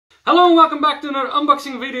Hello and welcome back to another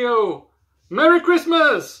unboxing video. Merry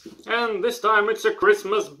Christmas! And this time it's a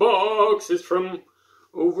Christmas box. It's from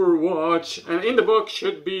Overwatch. And in the box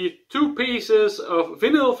should be 2 pieces of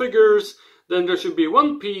vinyl figures. Then there should be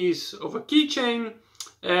 1 piece of a keychain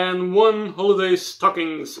and 1 holiday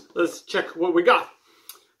stockings. Let's check what we got.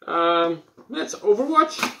 That's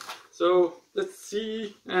Overwatch. So let's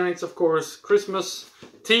see. And it's of course Christmas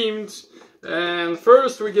themed. And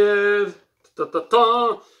first we get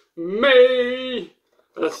May.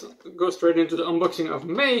 Let's go straight into the unboxing of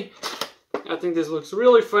May. I think this looks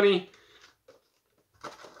really funny.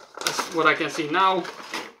 That's what I can see now.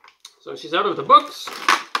 So she's out of the box.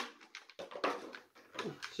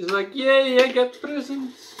 She's like, yay, I got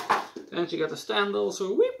presents. And she got a stand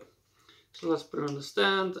also. Whip. So let's put her on the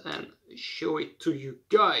stand and show it to you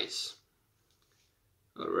guys.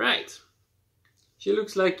 Alright. She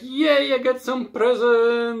looks like, yay, I got some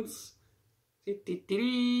presents.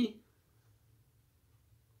 Of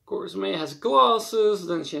course, May has glasses,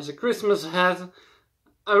 then she has a Christmas hat.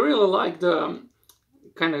 I really like the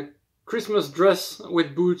kind of Christmas dress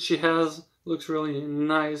with boots she has. Looks really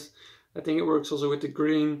nice. I think it works also with the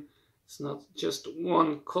green. It's not just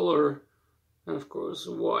one color. And of course,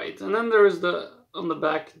 white. And then there is the, on the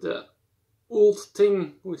back, the old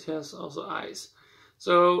thing, which has also eyes.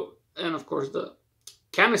 So, and of course the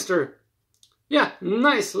canister. Yeah,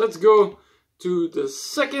 nice. Let's go to the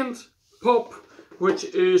second pop, which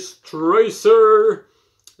is Tracer.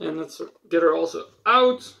 And let's get her also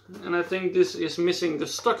out. And I think this is missing the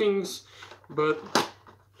stockings, but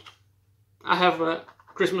I have a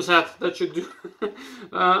Christmas hat that should do.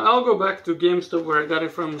 I'll go back to Gamestop where I got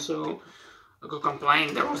it from, so I'll go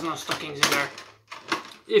complain there was no stockings in there.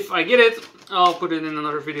 If I get it, I'll put it in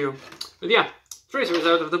another video. But yeah, Tracer is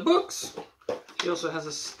out of the box. She also has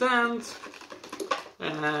a stand.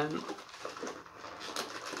 And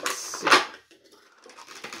let's see.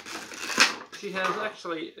 She has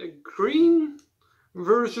actually a green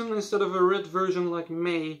version instead of a red version like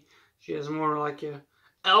May. She has more like a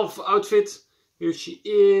elf outfit. Here she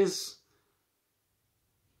is.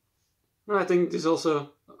 I think this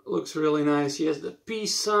also looks really nice. She has the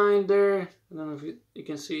peace sign there. I don't know if you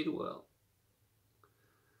can see it well.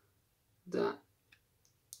 That.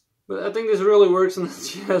 But I think this really works, and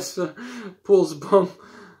she has a pulse bomb.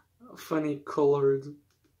 Funny colored.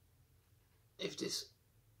 If this.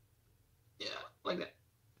 Yeah, like that.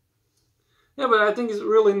 Yeah, but I think it's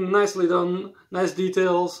really nicely done. Nice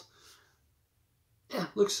details. Yeah,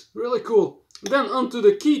 looks really cool. Then onto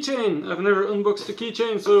the keychain. I've never unboxed the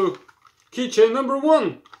keychain, so keychain number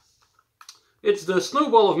 1. It's the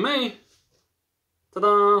Snowball of May.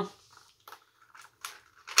 Ta-da!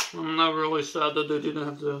 I'm not really sad that they didn't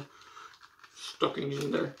have the stockings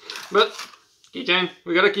in there. But, keychain.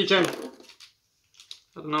 We got a keychain.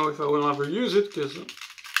 I don't know if I will ever use it, because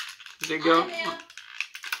there you go.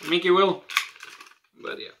 Mickey will.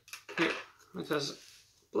 But yeah. Here. It has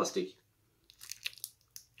plastic.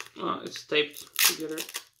 It's taped together.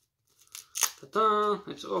 Ta-da!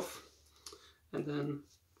 It's off. And then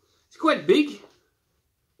it's quite big.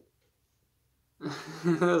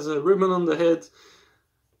 It has a ribbon on the head.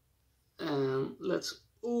 And that's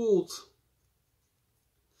old.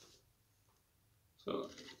 So,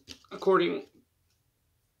 according,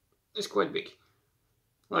 it's quite big.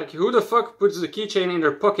 Like, who the fuck puts the keychain in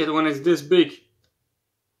their pocket when it's this big?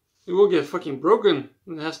 It will get fucking broken.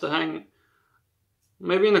 It has to hang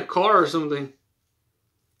maybe in a car or something.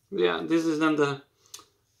 Yeah, this is then the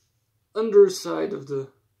underside of the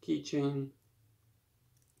keychain.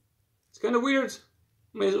 It's kind of weird.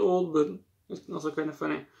 It's old, but it's also kind of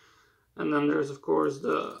funny. And then there's of course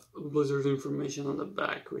the Blizzard information on the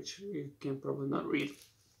back, which you can probably not read.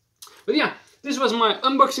 But yeah, this was my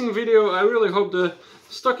unboxing video. I really hope the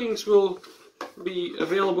stockings will be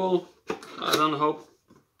available. I don't hope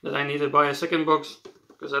that I need to buy a second box,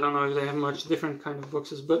 because I don't know if they have much different kind of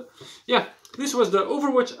boxes. But yeah, this was the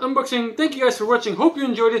Overwatch unboxing. Thank you guys for watching. Hope you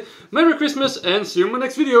enjoyed it. Merry Christmas and see you in my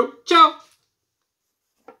next video. Ciao!